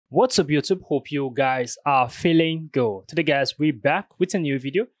What's up YouTube? Hope you guys are feeling good. Today guys, we're back with a new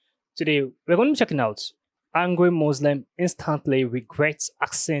video. Today we're going to be checking out angry Muslim instantly regrets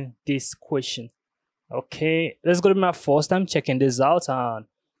asking this question. Okay, let's go to my first time checking this out and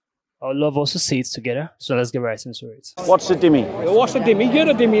I'd love us to see it together. So let's get right into it. What's a dhimmi? What's a dhimmi?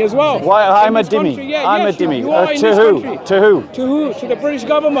 You're a dhimmi as well. Why I'm a dhimmi? Yeah, I'm yes, a dhimmi. you are in To this who? country. To who? To who? To the British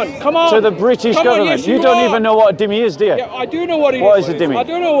government. Come on. To the British Come on, government. yes, you you don't are. even know what a dhimmi is, do you? Yeah, I do know what it is. What is a dhimmi? I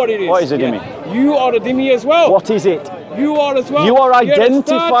don't know what it is. What is a dhimmi? Yeah. You are a dhimmi as well. What is it? You are as well. You are You're a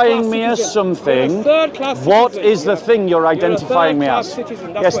identifying me third-class as citizen. something. You're a third-class What citizen. is the thing you're identifying me as?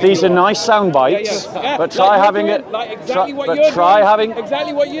 Citizen. Yes, these are nice sound bites, but try having it. Like exactly what you're try doing. having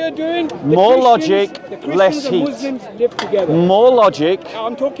Exactly what you're doing. more logic, the less and heat. Muslims live together. More logic,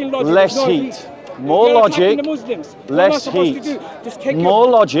 I'm talking logic. less not heat. More You're logic, attacking the Muslims. What am I less supposed heat. to do? Just take More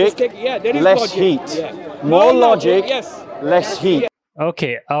logic, yeah, there is less logic. heat. Yeah. More No, logic, yes. less heat.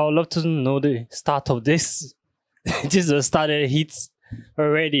 Okay, I would love to know the start of this. This is started hits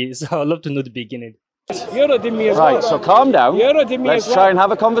already, so I'd love to know the beginning. You're a dhimmi as well. Right, so calm down. You're a dhimmi Let's as well. try and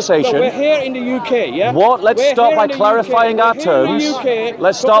have a So conversation. we're here in the UK, yeah? What? Let's We're start here by in the clarifying UK. our We're here in the terms. UK.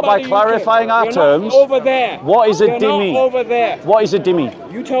 Let's Talk start by about the clarifying UK. our You're terms. Not over there. What is a You're dhimmi? Not over there. What is a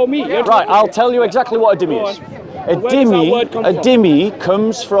dhimmi? You tell me. You're Right, I'll tell you exactly what a dhimmi Go is. on. A Where does that word come from? dhimmi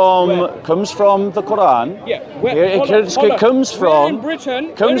comes from Where? the Quran. Yeah. It comes from We're in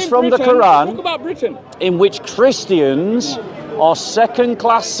Britain. comes We're in from the Britain. Quran. Talk about Britain. In which Christians are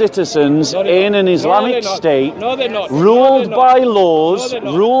second-class citizens No, they're in not. an Islamic No, they're not. state, No, they're not. ruled No, by they're not. laws, No, they're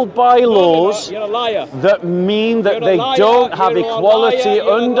not. ruled by No, they're laws not. You're a liar. that mean that You're a they liar, don't have you're a equality liar, you're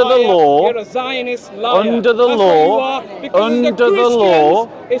a under the liar, law. You're a Zionist liar. Under the That's law, what you are, because under it's the the law,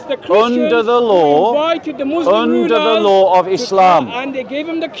 Christians- it's the Christians under the who law, invited the Muslim under the rulers law of to Islam. come, and they gave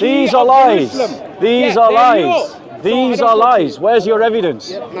them the key These are of lies. Jerusalem. These Yeah, are they're lies. not. These So I are don't lies. Where's your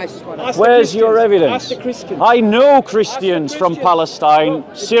evidence? Ask the Where's your Christians. evidence? Ask the Christians. I know Christians from Christians. Palestine, Well,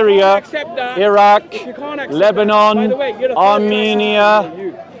 if you Syria, can't accept that, Iraq, if you can't accept Lebanon, that, by the way, you're a third Armenia, class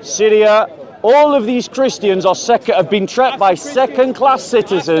citizen, Syria. All of these Christians are have been trapped by Ask the Christians. second-class Ask the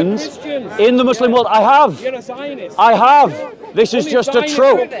citizens Christians. in the Muslim world. I have. You're a Zionist. I have. This is Only just a Zionists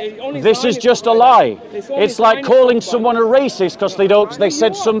trope. only This is Zionists just a talk lie. like that. It's only It's like Zionists calling talk someone a like racist because they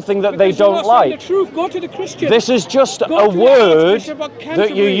said something that they Because you're don't not saying like. the truth. Go to the Christians. This is just Go a to the word Archbishop of that you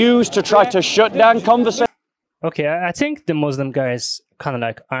Canterbury. use to try to shut down conversation. Okay, I think the Muslim guy is kind of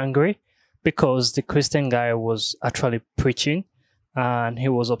like angry because the Christian guy was actually preaching and he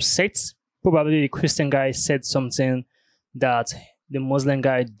was upset. Probably the Christian guy said something that the Muslim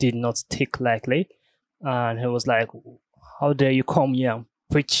guy did not take lightly, and he was like, how dare you come here and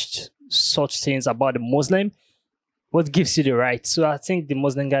preach such things about the Muslim? What gives you the right? So I think the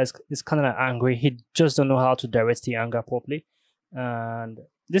Muslim guy is kind of like angry. He just don't know how to direct the anger properly, and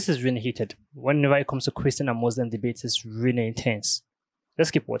this is really heated. Whenever it comes to Christian and Muslim debates, it's really intense.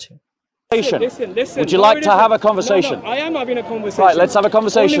 Let's keep watching. Listen. Would you like to have a conversation? No, I am having a conversation. Right, let's have a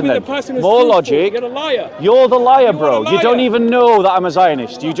conversation Only with then. the person who's More truthful. logic. You're a liar. You're the liar, You bro. are a You don't liar. even know that I'm a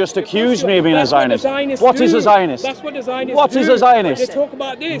Zionist. You just accuse me of being a That's what the Zionist. Zionists What is do. a Zionist? That's what the Zionists What do. is a Zionist? They talk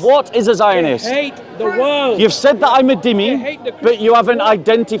about this. What is a Zionist? They hate the world. You've said that I'm a They dhimmi, hate the but you haven't Christians.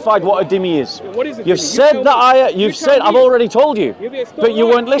 identified what a dhimmi is. What is a You've dhimmi? said You that tell me. you've You said, tell I've me. already told you, Yeah, but it's not but you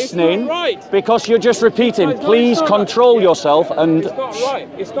right. weren't listening It's not right. because you're just repeating. No, it's Please not right. control yourself and It's not right.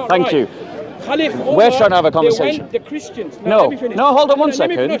 It's not thank right. you. Khalif, We're trying to have a they conversation. went- The Christians. No, let me finish. no, hold on one Let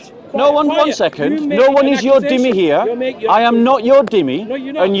me second. finish. No, Quiet. one second. You No make one an is your dhimmi accusation. here. You make your I am accusation. not your dhimmi, No,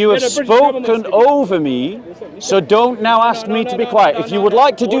 you're not. and you You're have the British government spoken speaking. over me. So don't now ask me to be quiet. If you would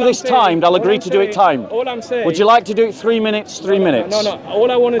like to do All this I'm saying- timed, I'll all agree I'm to do it saying- timed. All I'm saying. Would you like to do it 3 minutes, 3 minutes? No.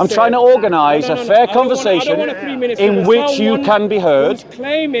 All I want to I'm say. trying to organise No, a no, no, fair I don't want- conversation I don't want a 3 minutes in with which you someone can be heard. who's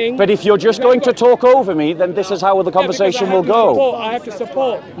claiming. But if you're just going to talk over me, then this is how the conversation will go. I have to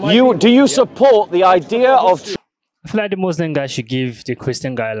support. my Do people. you support the idea of I feel like the Muslim guy should give the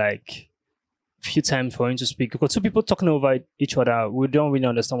Christian guy like a few times for him to speak, because two people talking over each other, we don't really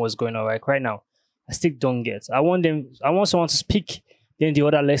understand what's going on right now. I still don't get. I want someone to speak, then the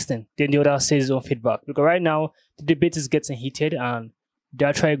other listen, then the other says his own feedback. Because right now the debate is getting heated and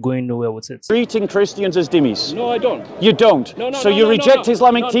they're trying going nowhere with it. treating Christians as dhimmis? No, I don't. You don't. No, So you reject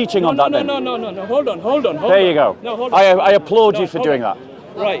Islamic teaching on that then? No. Hold on. There you go. No, hold on. I applaud you for hold doing on. that.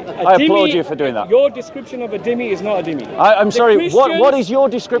 Right. I applaud you for doing that. Your description of a dhimmi is not a dhimmi. I'm sorry, what Christians- is your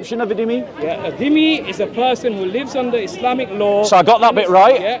description of a dhimmi? Yeah, a dhimmi is a person who lives under Islamic law. So I got that bit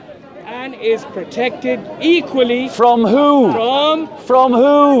right? Yeah. And is protected equally From who? From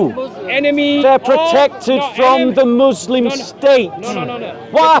who? Enemy. They're protected from the Muslim state. No.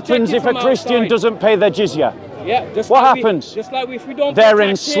 What happens if a Christian doesn't pay their jizya? Yeah, just What like happens? Just like if we don't. They're pay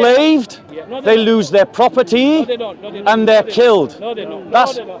tax here- enslaved, Yeah, no, they don't. lose their property, No, they don't. No, they don't. and they're No, they don't. killed. No, they don't. No,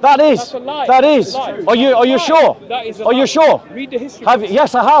 That's they don't. that is That's a lie. that That's is. a lie. Are you Lie. sure? That is a Are you lie. sure? Read the history. Have books.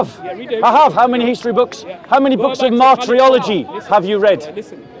 yes, I have. Yeah, read the I have. history How many history books? Yeah. How many Go books back of to martyrology Listen. have you read? Yeah,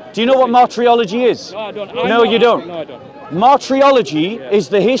 listen. Do you know what martyrology is? No, I don't. No, you don't. No, I don't. Martyrology is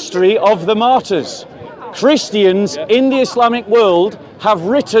the history of the martyrs. Christians in the Islamic world have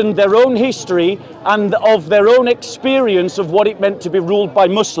written their own history and of their own experience of what it meant to be ruled by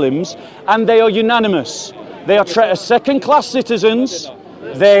Muslims, and they are unanimous. They are treated as second-class citizens.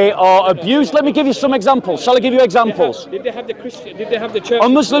 They are abused. Let me give you some examples. Shall I give you examples? Did they have the Christian? Did they have the church? Are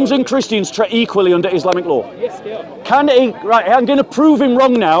Muslims and Christians treated equally under Islamic law? Yes, they are. Can a, right, I'm going to prove him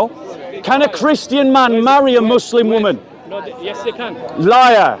wrong now. Can a Christian man marry a Muslim woman? No, yes, they can.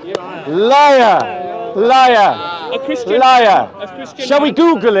 Liar. Liar. Liar. A Christian. Liar. A Christian Shall we man-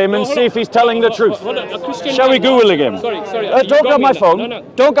 Google him and No, hold see on. if he's telling the truth? Hold on. A Christian Shall we man- Google him? Sorry. Don't You got grab me my now. phone. No.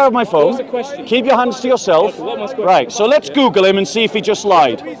 Don't grab my phone. What's the question? Keep your hands to yourself. What was the question? Right, so let's Google him and see if he just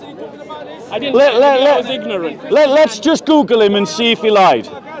lied. I didn't. I was ignorant. Let's just Google him and see if he lied.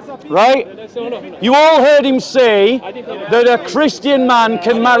 Right? So, no. You all heard him say that a Christian man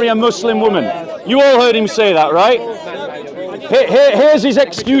can marry a Muslim woman. You all heard him say that, right? Here's his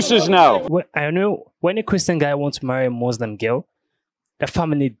excuses now. I know when a Christian guy wants to marry a Muslim girl, the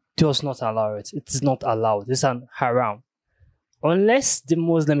family does not allow it. It is not allowed. It's an haram. Unless the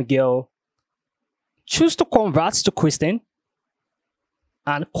Muslim girl choose to convert to Christian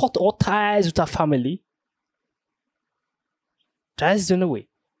and cut all ties with her family, that is the only way.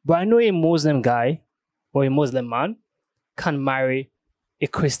 But I know a Muslim guy or a Muslim man can marry a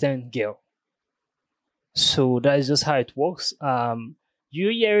Christian girl. So that is just how it works. You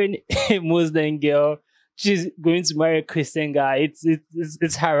hearing a Muslim girl, she's going to marry a Christian guy.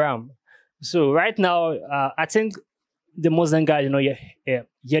 It's haram. So right now, I think the Muslim guy,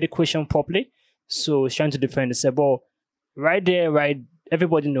 hear the question properly. So he's trying to defend himself. But right there,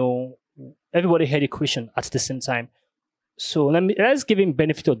 everybody heard the question at the same time. So let's give him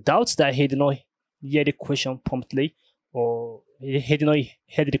benefit of doubt that he did not hear the question promptly, or he did not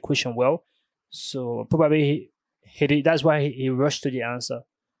hear the question well. So probably that's why he rushed to the answer.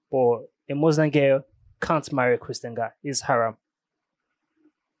 But a Muslim girl can't marry a Christian guy. It's haram.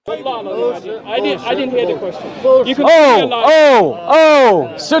 I didn't hear the question. You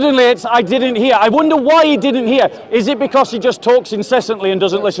can Suddenly I didn't hear. I wonder why he didn't hear. Is it because he just talks incessantly and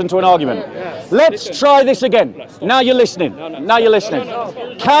doesn't listen to an argument? Let's try this again. Now you're listening. Now you're listening.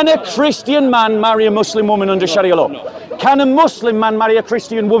 Can a Christian man marry a Muslim woman under Sharia law? Can a Muslim man marry a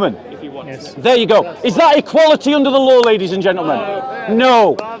Christian woman? Yes. There you go. Is that equality under the law, ladies and gentlemen?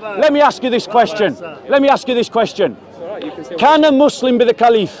 No. Let me ask you this question. Can a Muslim be the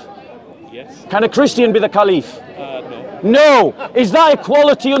Caliph? Yes. Can a Christian be the Caliph? No. No. Is that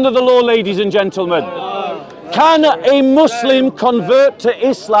equality under the law, ladies and gentlemen? Can a Muslim convert to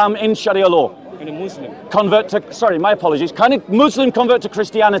Islam in Sharia law? And a Muslim? My apologies. Can a Muslim convert to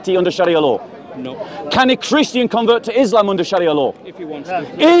Christianity under Sharia law? No. Can a Christian convert to Islam under Sharia law? If he wants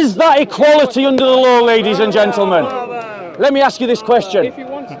to. Is that equality under the law, ladies and gentlemen? Let me ask you this question. If he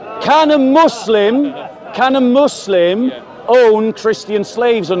wants to. Can a Muslim own Christian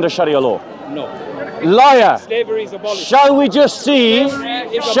slaves under Sharia law? No. Liar. Slavery is abolished. Shall we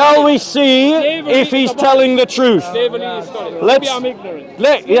see if he's telling the truth? Slavery is abolished. Let's- Maybe I'm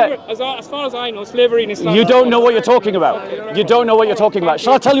ignorant. Yeah. As far as I know, slavery in Islam. You don't know what you're talking about. You don't know what you're talking about.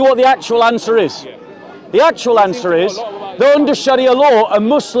 Shall I tell you what the actual answer is? The actual answer is that under Sharia law, a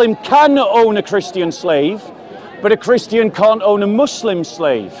Muslim can own a Christian slave, but a Christian can't own a Muslim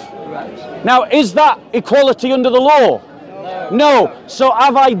slave. Now, is that equality under the law? No. So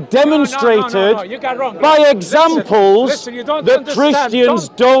have I demonstrated You got wrong. by examples Listen, you don't that understand. Christians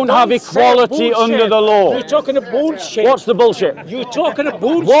don't have say equality bullshit. under the law? You're talking a bullshit. What's the bullshit? You're talking a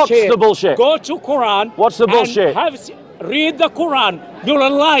bullshit. What's the bullshit? Go to Quran. What's the bullshit? Read the Quran. You're a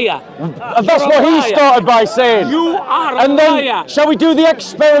liar. That's what he started by saying. You are a And then, liar. shall we do the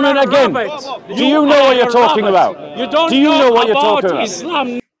experiment again? Do you know what you're talking about? You don't Do you know what you're about talking about?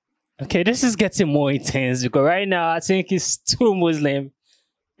 Islam. Okay, this is getting more intense because right now I think it's 2 Muslim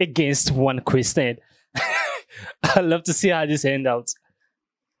against 1 Christian. I'd love to see how this ends out.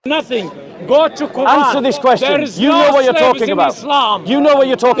 Nothing. Go to Quran. Answer this question. There is You no know what you're slaves talking in about. Islam. You know what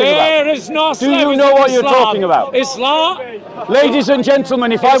you're talking There about. is no Do you slaves know in what you're Islam. talking about? Islam. Ladies and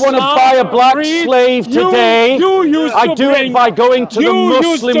gentlemen, if I want to Islam, buy a black read, slave today, you used I to do bring- it by going to the you used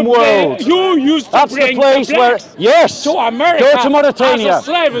Muslim to bring- world. You used to That's the bring place where, blacks yes, to America go to Mauritania, as a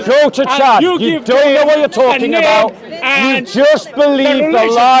slave, go to and Chad. you You give don't know them what you're a talking name about. You and just believe the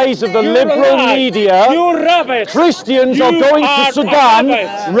religion. lies of the You liberal lie. media. You rabbits. Christians are You going are to Sudan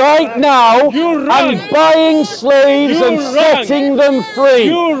rabbits. right now You run. and buying slaves You and run. setting them free.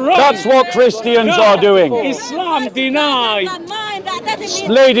 You run. That's what Christians No. are doing. Islam denied.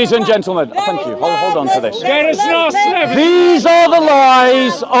 Ladies and gentlemen, thank you. Hold on to this. There is no slavery. These are the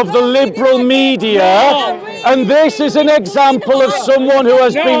lies of the liberal media, and this is an example of someone who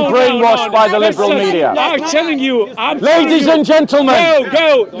has been brainwashed by the liberal Listen, media. I'm telling you. Ladies and gentlemen,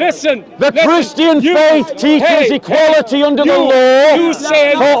 Go. Listen. the listen. Christian You- faith teaches hey, equality under the you law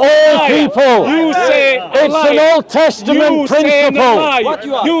say for all liar. people. You say It's liar. an Old Testament You say principle. liar.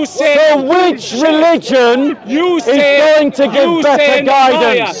 You say So which religion you is say, going to give you better say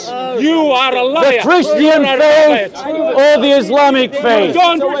guidance? liar. You are a liar. The Christian You are a faith rabbit. or the Islamic faith?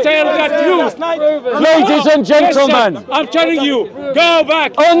 Don't tell the truth. Ladies and gentlemen, Listen, I'm telling you, go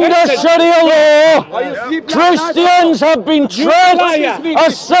back. under Listen. Sharia law, Christians have been treated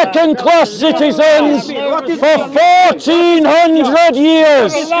as second-class citizens for 1,400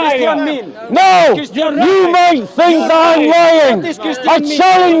 years. No, you might think that I'm lying. I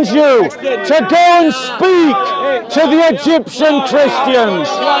challenge you to go and speak to the Egyptian Christians.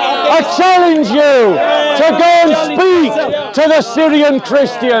 I challenge you to go and speak to the Syrian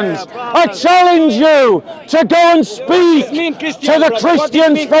Christians. I challenge you to go and speak to the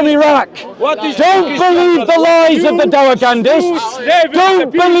Christians from Iraq. Don't believe the lies of the Dawagandists.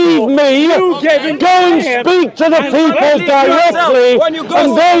 Don't believe me. Go and speak to the people directly,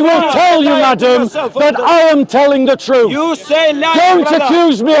 and they will tell you, madam, that I am telling the truth. You say lie. Don't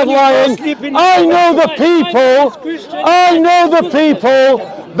accuse me of lying. I know the people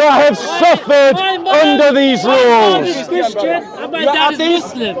that have suffered under these rules. Christian and my dad is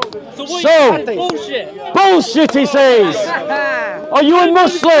Muslim. So what So, bullshit. bullshit, he says. Are you a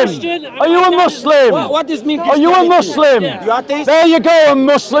Muslim? Are you a Muslim? What does mean? Are you a Muslim? You atheist? There you go, a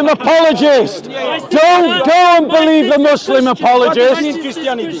Muslim apologist. Don't go and believe the Muslim apologist.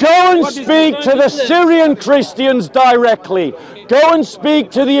 Christianity. Go and speak to the Syrian Christians directly. Go and speak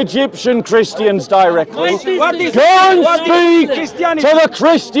to the Egyptian Christians directly. What is Go and what is speak Christianity? to the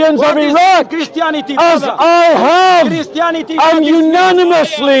Christians What of is Iraq, Christianity, as brother? I have. Christianity. And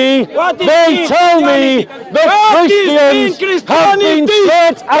unanimously, What is they tell me Christianity? that What is Christians have been Christianity?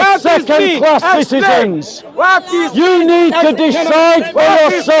 set as What is second-class Explain. citizens. What is You need to decide for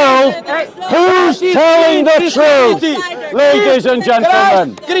yourself who's telling the truth, ladies and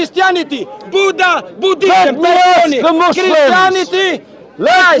gentlemen. Christianity, Buddha, Let Buddhism, me ask Christianity, the Muslims. Christianity.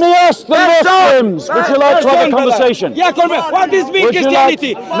 Let me ask the Muslims. Would you like to have a conversation? Yeah, what is mean Would you like?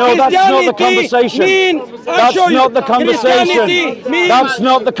 Christianity? No, that's not the conversation. That's not the conversation.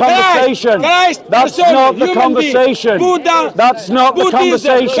 That's not the conversation. That's not the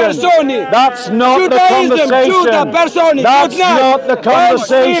conversation. That's not the conversation. That's not the conversation. That's not the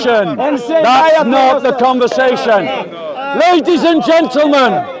conversation. That's not the conversation. Ladies and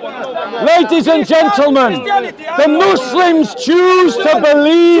gentlemen. Ladies and gentlemen, the Muslims choose to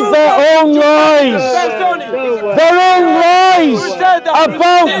believe their own lies. Their own lies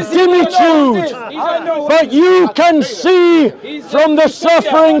about dimitude. But you can see from the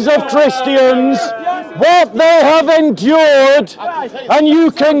sufferings of Christians what they have endured, and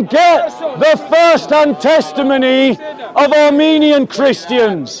you can get the first-hand testimony of Armenian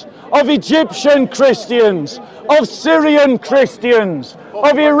Christians, of Egyptian Christians, of Syrian Christians,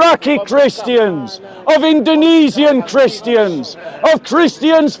 of Iraqi Christians, of Indonesian Christians, of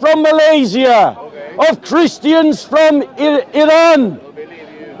Christians from Malaysia, of Christians from Iran,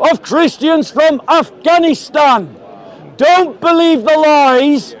 of Christians from Afghanistan. Don't believe the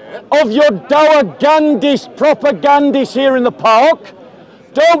lies of your Dawagandist propagandists here in the park.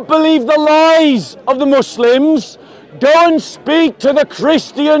 Don't believe the lies of the Muslims. Go and speak to the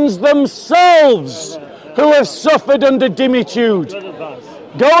Christians themselves who have suffered under dimitude.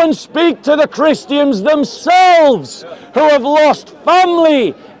 Go and speak to the Christians themselves who have lost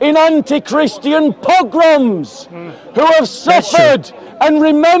family in anti-Christian pogroms, who have suffered, and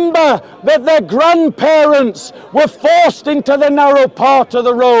remember that their grandparents were forced into the narrow part of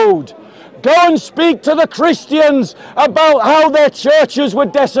the road. Go and speak to the Christians about how their churches were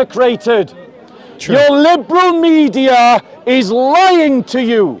desecrated. Your liberal media is lying to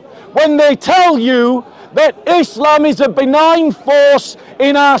you when they tell you that Islam is a benign force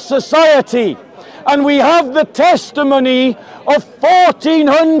in our society. And we have the testimony of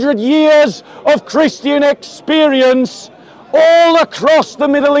 1400 years of Christian experience all across the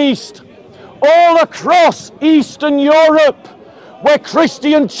Middle East, all across Eastern Europe, where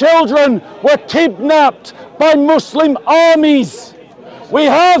Christian children were kidnapped by Muslim armies. We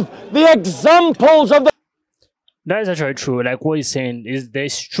have the examples of the... That is actually true. Like what he's saying is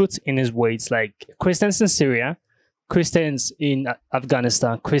there's truth in his words. Like Christians in Syria, Christians in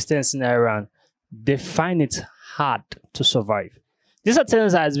Afghanistan, Christians in Iran, they find it hard to survive. These are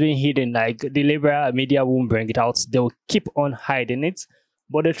things that has been hidden. Like the liberal media won't bring it out. They will keep on hiding it.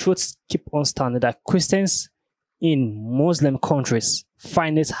 But the truth keep on standing that Christians in Muslim countries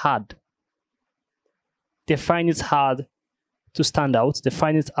find it hard. They find it hard to stand out. They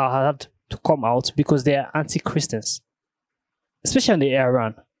find it hard to come out because they are anti-Christians. Especially in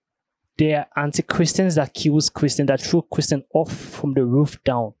Iran. They are anti-Christians that kills Christians, that throw Christians off from the roof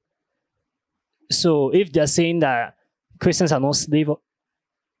down. So if they're saying that Christians are not slaves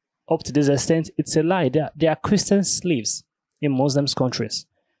up to this extent, it's a lie. They are Christian slaves in Muslim countries.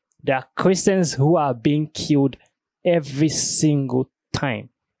 There are Christians who are being killed every single time.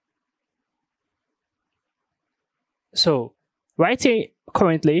 So, right here,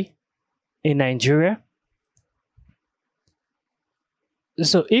 currently in Nigeria,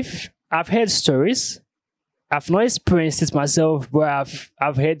 so if I've heard stories, I've not experienced it myself, but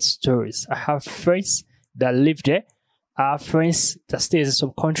I've heard stories. I have friends that live there. I have friends that stay in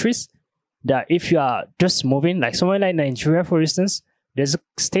some countries that if you are just moving, like somewhere like Nigeria, for instance, there's a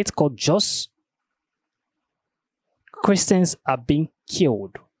state called Jos. Christians are being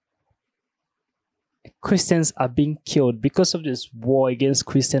killed. Christians are being killed because of this war against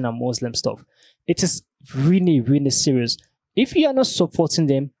Christian and Muslim stuff. It is really, really serious. If you are not supporting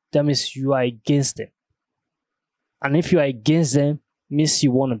them, that means you are against them. And if you are against them, means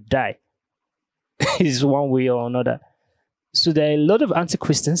you want to die. It's one way or another. So there are a lot of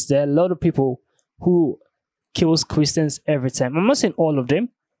anti-Christians. There are a lot of people who kills Christians every time. I'm not saying all of them,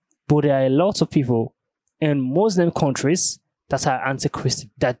 but there are a lot of people in Muslim countries that are anti-Christian,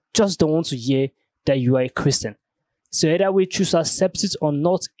 that just don't want to hear that you are a Christian. So either we choose to accept it or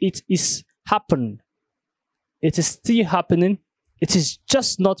not, it is happening. It is still happening. It is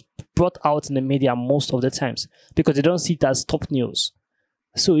just not brought out in the media most of the times because they don't see it as top news.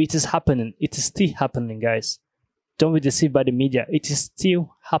 So it is happening. It is still happening, guys. Don't be deceived by the media. It is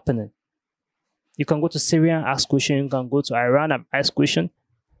still happening. You can go to Syria and ask questions. You can go to Iran and ask questions.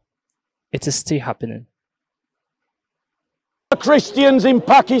 It is still happening. Christians in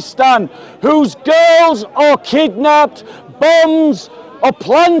Pakistan whose girls are kidnapped, bombs are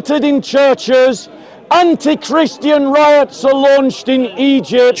planted in churches, anti-Christian riots are launched in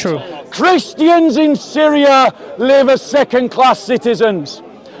Egypt. True. Christians in Syria live as second-class citizens.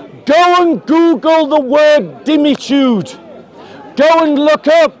 Go and Google the word dimitude. Go and look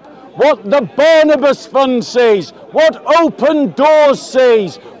up what the Barnabas Fund says, what Open Doors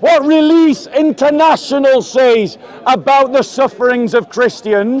says, what Release International says about the sufferings of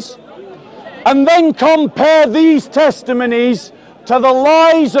Christians, and then compare these testimonies to the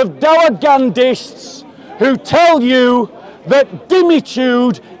lies of Dawagandists who tell you that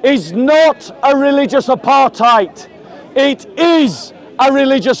dimitude is not a religious apartheid. It is a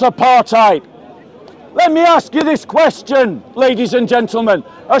religious apartheid. Let me ask you this question, ladies and gentlemen,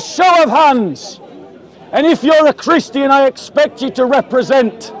 a show of hands. And if you're a Christian, I expect you to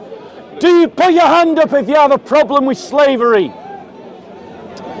represent. Do you put your hand up if you have a problem with slavery?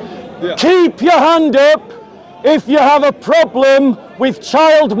 Yeah. Keep your hand up if you have a problem with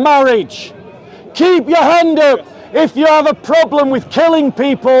child marriage. Keep your hand up if you have a problem with killing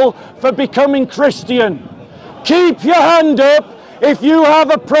people for becoming Christian. Keep your hand up if you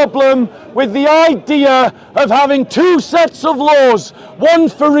have a problem with the idea of having two sets of laws, one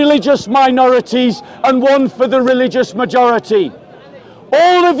for religious minorities and one for the religious majority.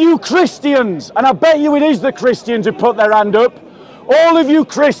 All of you Christians, and I bet you it is the Christians who put their hand up, all of you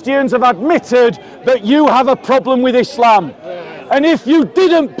Christians have admitted that you have a problem with Islam. And if you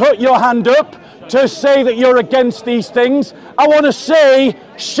didn't put your hand up to say that you're against these things, I want to say,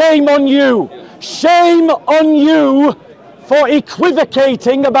 shame on you. Shame on you for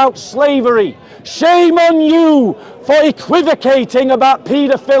equivocating about slavery. Shame on you for equivocating about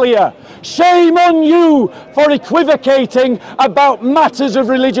paedophilia. Shame on you for equivocating about matters of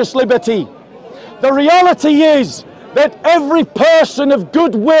religious liberty. The reality is that every person of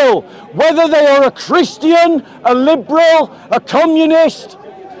goodwill, whether they are a Christian, a liberal, a communist,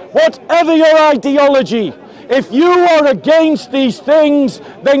 whatever your ideology, If you are against these things,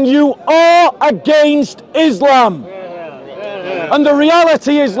 then you are against Islam. And the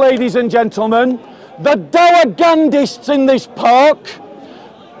reality is, ladies and gentlemen, the Dawagandists in this park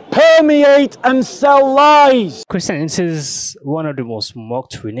permeate and sell lies. Christianity is one of the most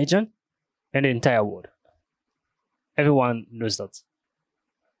mocked religion in the entire world. Everyone knows that.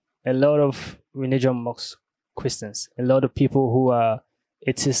 A lot of religion mocks Christians. A lot of people who are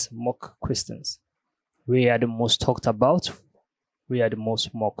atheists mock Christians. We are the most talked about. We are the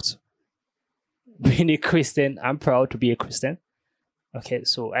most mocked. Being a Christian, I'm proud to be a Christian. Okay,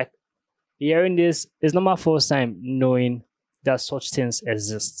 so hearing this is not my first time knowing that such things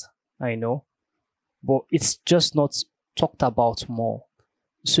exist. I know. But it's just not talked about more.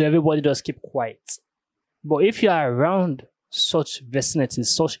 So everybody just keep quiet. But if you are around such vicinities,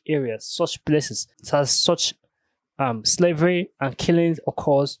 such areas, such places that has such slavery and killing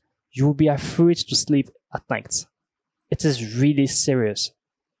occurs, you will be afraid to sleep at night. It is really serious.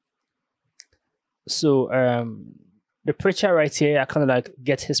 So the preacher right here, I kind of like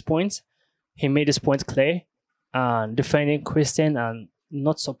get his point. He made his point clear and defending Christian and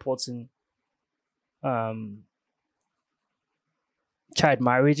not supporting child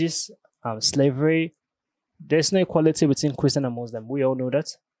marriages, slavery. There's no equality between Christian and Muslim. We all know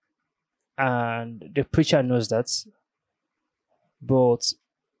that. And the preacher knows that. But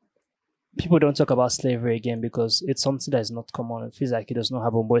people don't talk about slavery again because it's something that is not common. It feels like it does not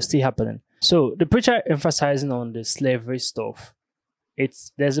happen, but it's still happening. So the preacher emphasizing on the slavery stuff,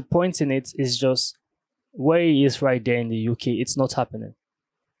 there's a point in it, it's just where he is right there in the UK, it's not happening.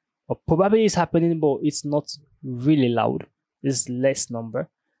 Or probably it's happening, but it's not really loud. It's less number.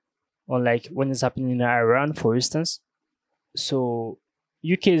 Unlike when it's happening in Iran, for instance. So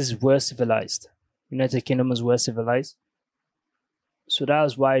UK is well civilized. United Kingdom is well civilized. So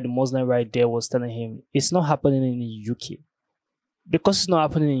that's why the Muslim right there was telling him it's not happening in the UK. Because it's not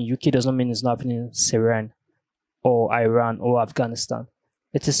happening in UK does not mean it's not happening in Syria or Iran or Afghanistan.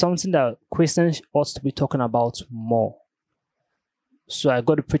 It is something that Christians ought to be talking about more. So I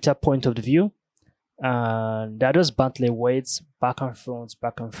got the preacher point of the view. And they're just bantling words back and front.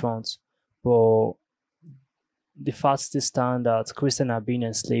 But the fact still stand that Christians are being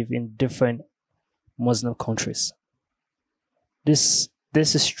enslaved in different Muslim countries. This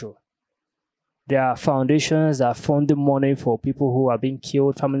is true. There are foundations that are funding money for people who are being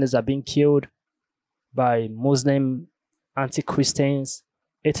killed, families are being killed by Muslim anti-Christians.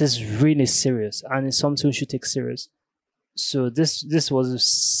 It is really serious and it's something we should take serious. So this was a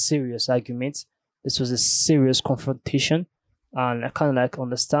serious argument. This was a serious confrontation, and I kind of like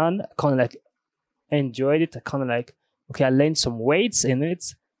understand, I kind of like enjoyed it. I kind of like, okay, I learned some weights in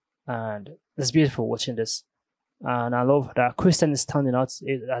it, and it's beautiful watching this. And I love that Christian is standing out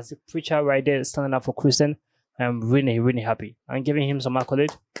as a preacher right there, standing up for Christian. I'm really, really happy. I'm giving him some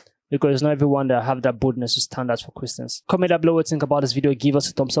accolade because not everyone that have that boldness to stand out for Christians. Comment down below what you think about this video. Give us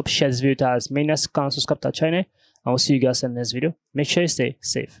a thumbs up, share this video to as many as you can, subscribe to our channel, and we'll see you guys in the next video. Make sure you stay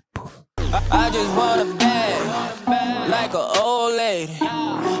safe. Poof. I just want a bag, like an old lady.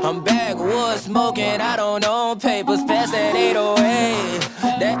 I'm backwoods smoking, I don't own papers, pass that 808.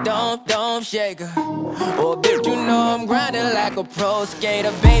 That don't shake her. Oh, bitch, you know I'm grinding like a pro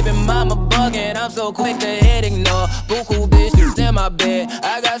skater. Baby mama bugging, I'm so quick to hit ignore. Buku bitches in my bed,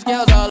 I got scales all